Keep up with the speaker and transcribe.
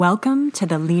Welcome to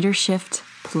the Leadership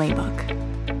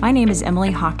Playbook. My name is Emily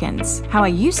Hawkins. How I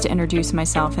used to introduce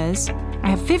myself is, I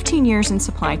have 15 years in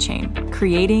supply chain,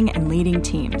 creating and leading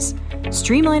teams,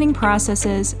 streamlining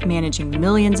processes, managing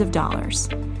millions of dollars.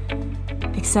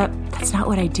 Except that's not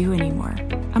what I do anymore.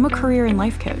 I'm a career and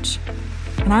life coach.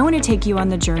 And I want to take you on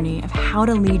the journey of how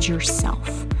to lead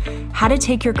yourself, how to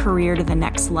take your career to the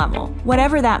next level,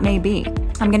 whatever that may be.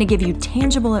 I'm going to give you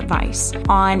tangible advice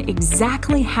on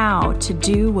exactly how to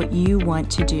do what you want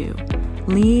to do.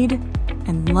 Lead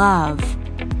and love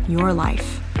your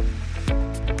life.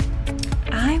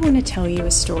 I want to tell you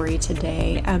a story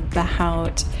today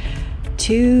about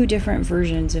two different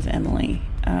versions of Emily.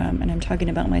 And I'm talking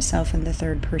about myself in the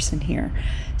third person here.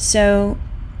 So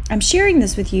I'm sharing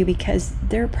this with you because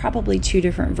there are probably two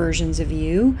different versions of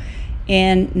you,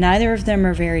 and neither of them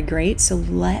are very great. So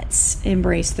let's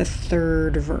embrace the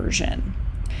third version.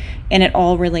 And it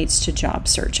all relates to job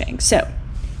searching. So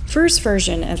first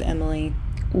version of Emily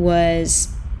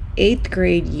was 8th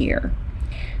grade year.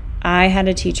 I had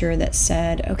a teacher that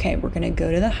said, okay, we're going to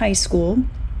go to the high school.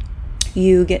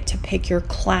 You get to pick your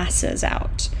classes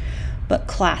out, but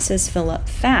classes fill up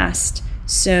fast.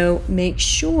 So make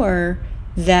sure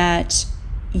that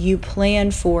you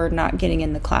plan for not getting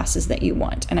in the classes that you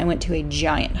want. And I went to a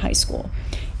giant high school.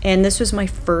 And this was my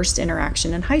first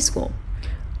interaction in high school.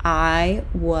 I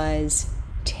was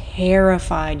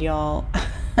terrified, y'all.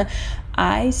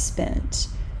 I spent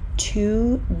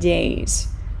 2 days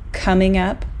coming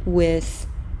up with,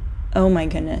 oh my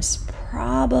goodness,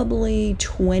 probably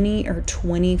 20 or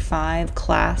 25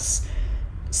 class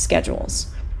schedules.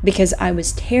 Because I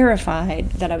was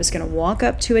terrified that I was going to walk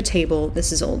up to a table.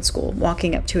 This is old school,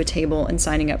 walking up to a table and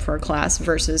signing up for a class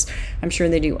versus I'm sure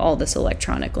they do all this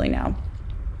electronically now.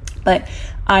 But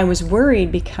I was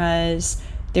worried because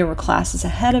there were classes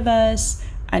ahead of us.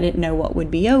 I didn't know what would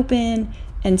be open.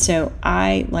 And so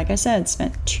I, like I said,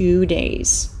 spent 2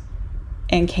 days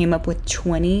and came up with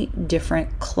 20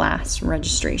 different class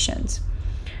registrations.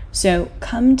 So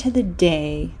come to the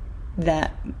day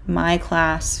that my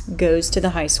class goes to the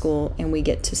high school and we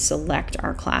get to select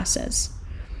our classes.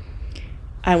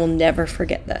 I will never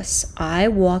forget this. I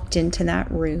walked into that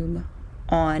room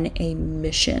on a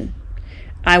mission.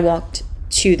 I walked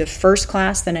to the first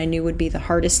class that I knew would be the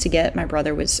hardest to get. My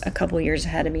brother was a couple years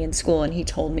ahead of me in school and he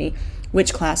told me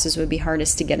which classes would be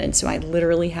hardest to get in. So I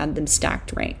literally had them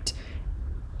stacked ranked.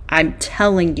 I'm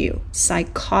telling you,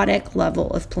 psychotic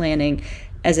level of planning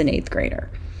as an 8th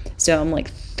grader. So I'm like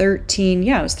 13.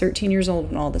 Yeah, I was 13 years old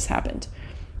when all this happened.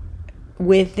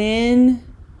 Within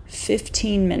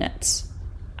 15 minutes,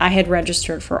 I had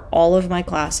registered for all of my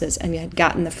classes and had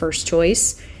gotten the first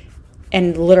choice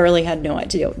and literally had no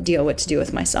idea what to do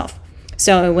with myself.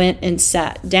 So I went and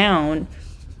sat down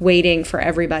waiting for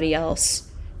everybody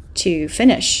else to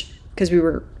finish because we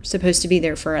were supposed to be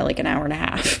there for like an hour and a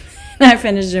half. And I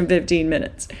finished in 15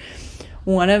 minutes.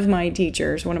 One of my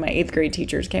 8th grade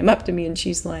teachers came up to me and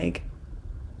she's like,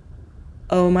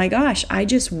 oh my gosh, I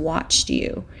just watched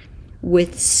you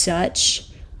with such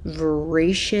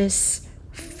voracious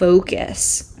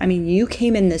focus. I mean, you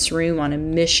came in this room on a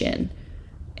mission.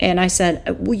 And I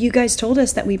said, well, you guys told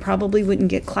us that we probably wouldn't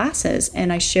get classes.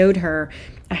 And I showed her,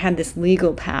 I had this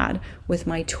legal pad with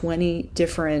my 20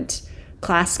 different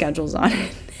class schedules on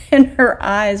it. And her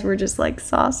eyes were just like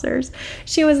saucers.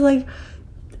 She was like,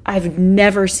 I've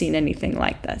never seen anything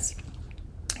like this.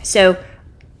 So,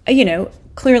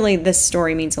 clearly this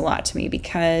story means a lot to me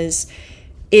because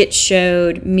it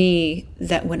showed me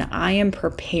that when I am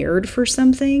prepared for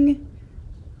something,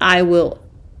 I will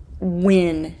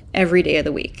win every day of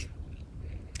the week.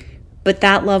 But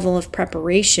that level of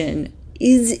preparation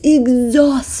is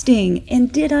exhausting.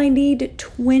 And did I need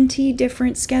 20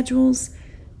 different schedules?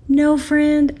 No,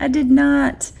 friend, I did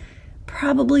not.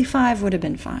 Probably 5 would have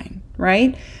been fine,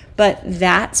 right? But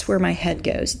that's where my head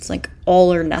goes. It's like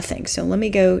all or nothing. So let me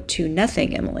go to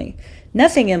Nothing Emily.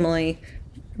 Nothing Emily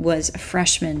was a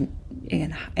freshman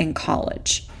in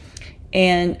college.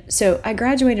 And so I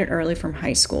graduated early from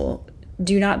high school.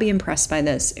 Do not be impressed by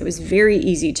this. It was very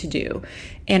easy to do.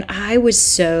 And I was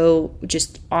so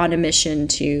just on a mission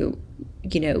to,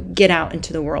 get out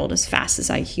into the world as fast as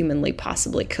I humanly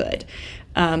possibly could.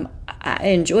 I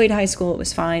enjoyed high school. It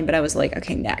was fine. But I was like,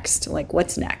 okay, next. Like,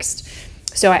 what's next?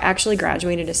 So I actually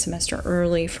graduated a semester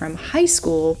early from high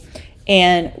school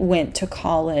and went to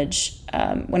college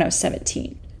when I was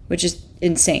 17, which is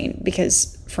insane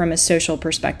because from a social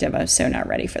perspective, I was so not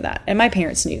ready for that. And my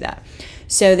parents knew that.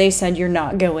 So they said, you're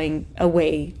not going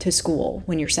away to school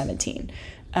when you're 17.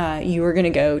 You are going to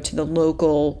go to the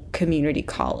local community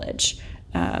college.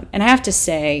 And I have to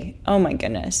say, oh my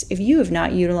goodness, if you have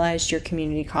not utilized your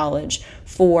community college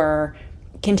for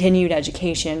continued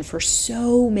education for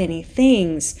so many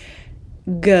things,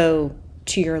 go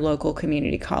to your local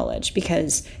community college,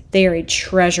 because they are a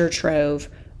treasure trove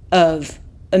of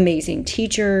amazing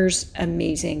teachers,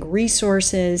 amazing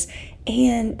resources,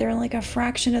 and they're like a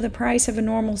fraction of the price of a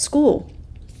normal school.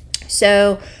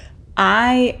 So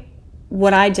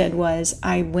what I did was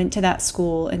I went to that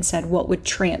school and said what would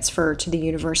transfer to the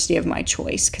university of my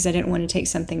choice, because I didn't want to take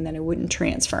something that I wouldn't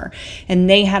transfer. And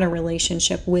they had a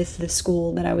relationship with the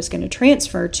school that I was going to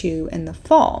transfer to in the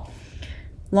fall.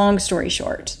 Long story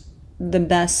short, the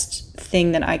best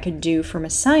thing that I could do from a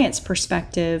science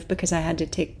perspective, because I had to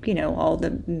take, all the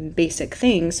basic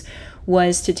things,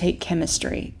 was to take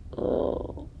chemistry.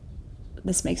 Oh,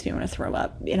 this makes me want to throw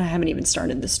up, and I haven't even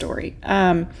started the story.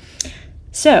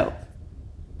 So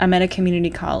I'm at a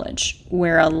community college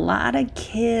where a lot of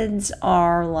kids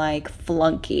are like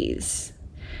flunkies.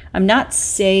 I'm not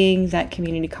saying that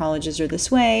community colleges are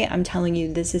this way. I'm telling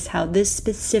you this is how this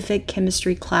specific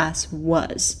chemistry class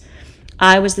was.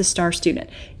 I was the star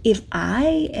student. If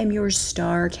I am your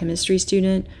star chemistry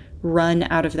student, run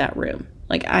out of that room.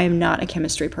 Like, I am not a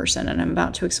chemistry person, and I'm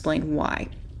about to explain why.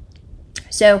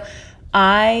 So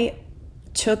I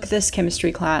took this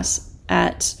chemistry class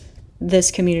at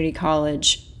this community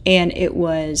college, and it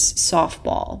was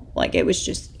softball. Like, it was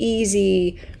just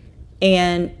easy.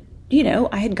 And,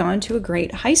 I had gone to a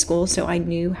great high school, so I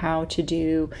knew how to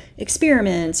do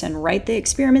experiments and write the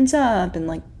experiments up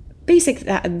and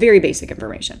very basic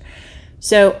information.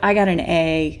 So I got an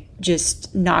A,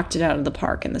 just knocked it out of the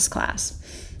park in this class.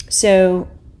 So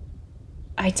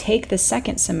I take the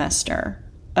second semester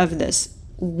of this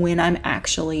when I'm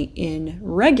actually in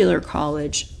regular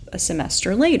college a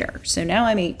semester later. So now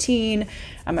I'm 18,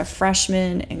 I'm a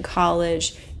freshman in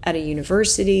college at a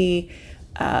university,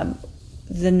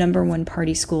 the number one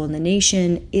party school in the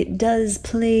nation. It does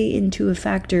play into a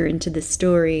factor into the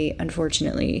story,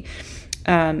 unfortunately.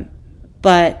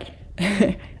 But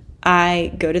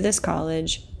I go to this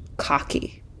college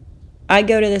cocky. I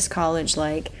go to this college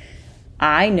like,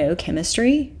 I know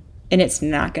chemistry, and it's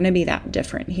not going to be that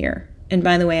different here. And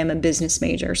by the way, I'm a business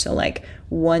major, so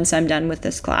once I'm done with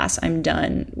this class, I'm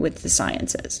done with the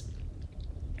sciences.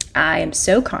 I am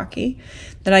so cocky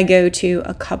that I go to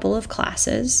a couple of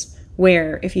classes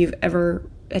where, if you've ever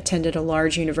attended a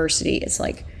large university, it's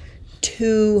like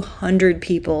 200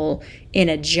 people in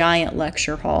a giant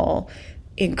lecture hall,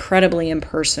 incredibly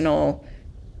impersonal.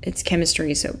 It's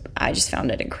chemistry, so I just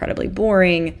found it incredibly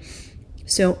boring.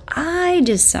 So I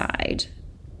decide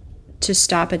to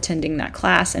stop attending that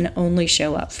class and only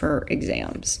show up for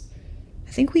exams.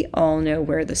 I think we all know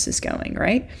where this is going,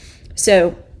 right?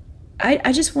 So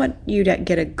I just want you to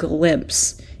get a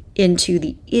glimpse into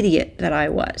the idiot that I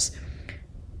was.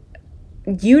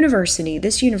 This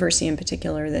university in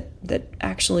particular that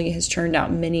actually has turned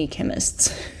out many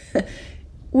chemists,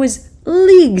 was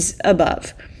leagues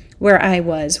above where I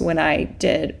was when I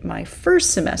did my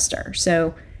first semester.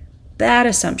 So bad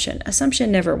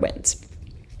assumption never wins.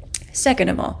 Second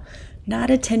of all, not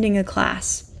attending a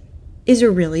class is a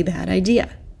really bad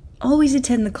idea. Always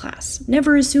attend the class.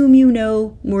 Never assume you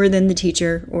know more than the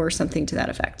teacher or something to that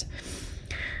effect.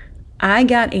 I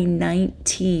got a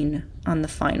 19 on the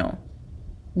final.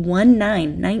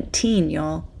 19,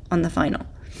 y'all, on the final.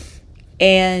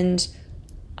 And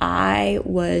I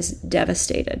was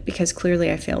devastated because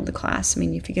clearly I failed the class. I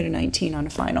mean, if you get a 19 on a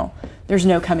final, there's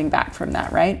no coming back from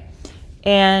that, right?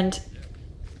 And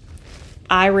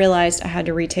I realized I had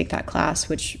to retake that class,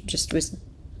 which just was,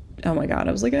 oh my God,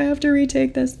 I was like, I have to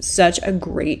retake this. Such a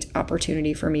great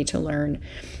opportunity for me to learn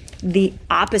the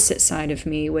opposite side of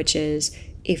me, which is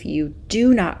if you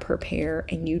do not prepare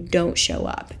and you don't show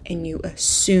up and you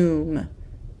assume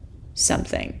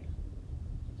something,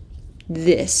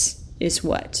 this is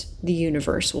what the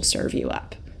universe will serve you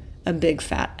up. A big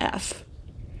fat F.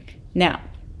 Now,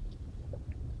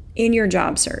 in your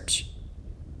job search,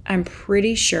 I'm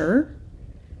pretty sure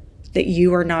that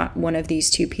you are not one of these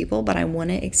two people, but I want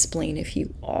to explain if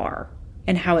you are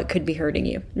and how it could be hurting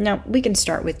you. Now, we can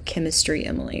start with chemistry,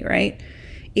 Emily, right?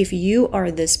 If you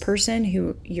are this person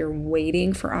who you're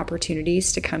waiting for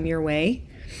opportunities to come your way,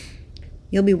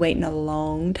 you'll be waiting a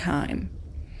long time.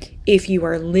 If you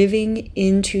are living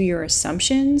into your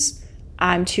assumptions,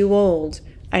 I'm too old,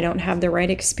 I don't have the right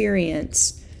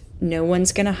experience, no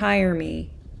one's going to hire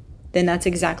me, then that's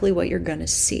exactly what you're going to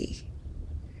see.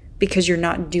 Because you're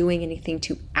not doing anything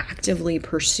to actively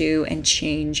pursue and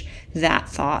change that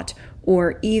thought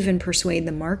or even persuade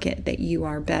the market that you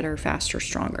are better, faster,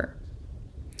 stronger.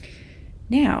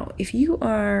 Now, if you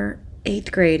are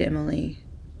 8th grade, Emily,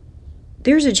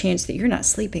 there's a chance that you're not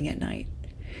sleeping at night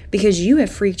because you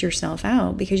have freaked yourself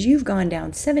out, because you've gone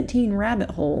down 17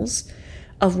 rabbit holes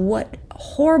of what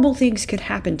horrible things could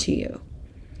happen to you.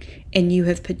 And you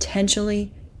have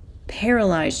potentially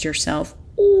paralyzed yourself,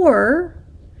 or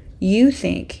you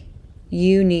think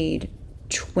you need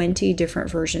 20 different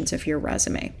versions of your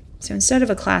resume. So instead of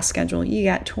a class schedule, you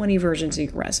got 20 versions of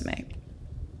your resume.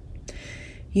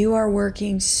 You are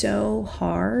working so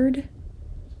hard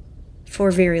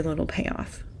for very little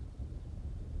payoff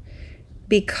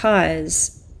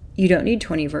because you don't need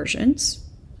 20 versions.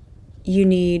 You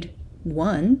need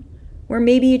one, where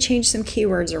maybe you change some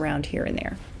keywords around here and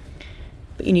there.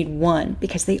 But you need one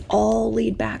because they all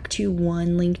lead back to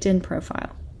one LinkedIn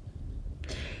profile.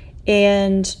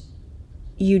 And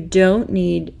you don't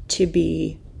need to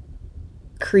be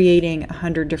creating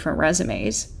 100 different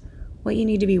resumes. What you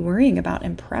need to be worrying about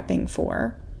and prepping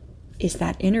for is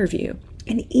that interview.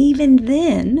 And even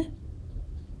then,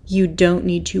 you don't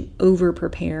need to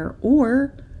over-prepare,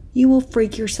 or you will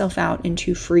freak yourself out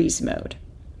into freeze mode.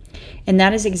 And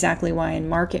that is exactly why in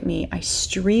Market Me, I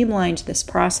streamlined this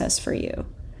process for you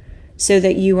so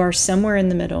that you are somewhere in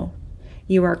the middle.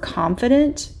 You are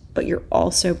confident, but you're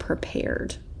also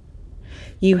prepared.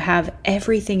 You have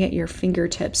everything at your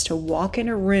fingertips to walk in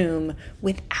a room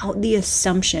without the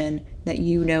assumption that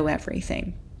you know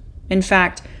everything. In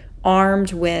fact,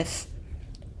 armed with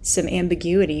some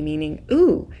ambiguity, meaning,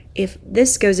 ooh, if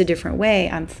this goes a different way,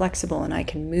 I'm flexible and I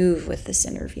can move with this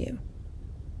interview.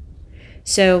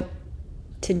 So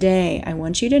today, I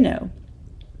want you to know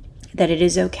that it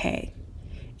is okay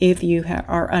if you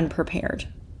are unprepared.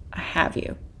 I have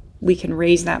you. We can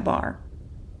raise that bar.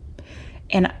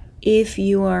 And if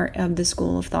you are of the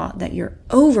school of thought that you're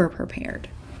over-prepared,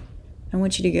 I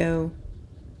want you to go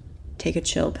take a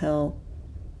chill pill,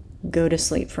 go to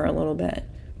sleep for a little bit,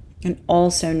 and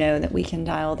also know that we can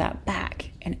dial that back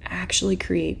and actually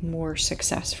create more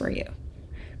success for you.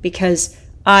 Because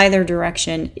either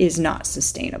direction is not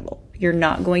sustainable. You're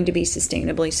not going to be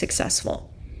sustainably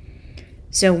successful.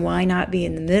 So why not be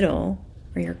in the middle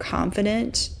where you're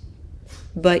confident,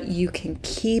 but you can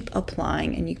keep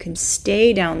applying and you can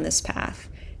stay down this path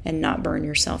and not burn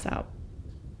yourself out.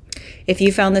 If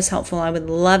you found this helpful, I would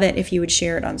love it if you would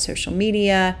share it on social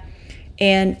media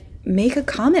and make a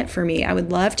comment for me. I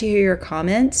would love to hear your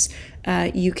comments.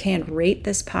 You can rate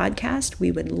this podcast.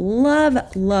 We would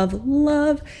love, love,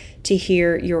 love to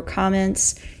hear your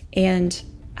comments. And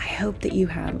I hope that you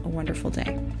have a wonderful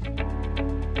day.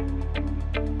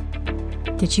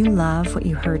 Did you love what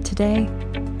you heard today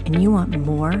and you want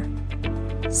more?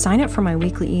 Sign up for my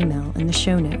weekly email in the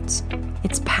show notes.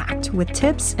 It's packed with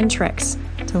tips and tricks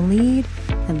to lead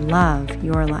and love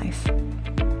your life.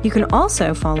 You can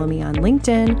also follow me on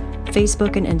LinkedIn,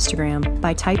 Facebook, and Instagram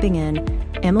by typing in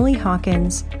Emily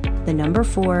Hawkins,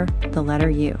 4, the letter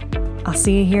U. I'll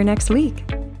see you here next week.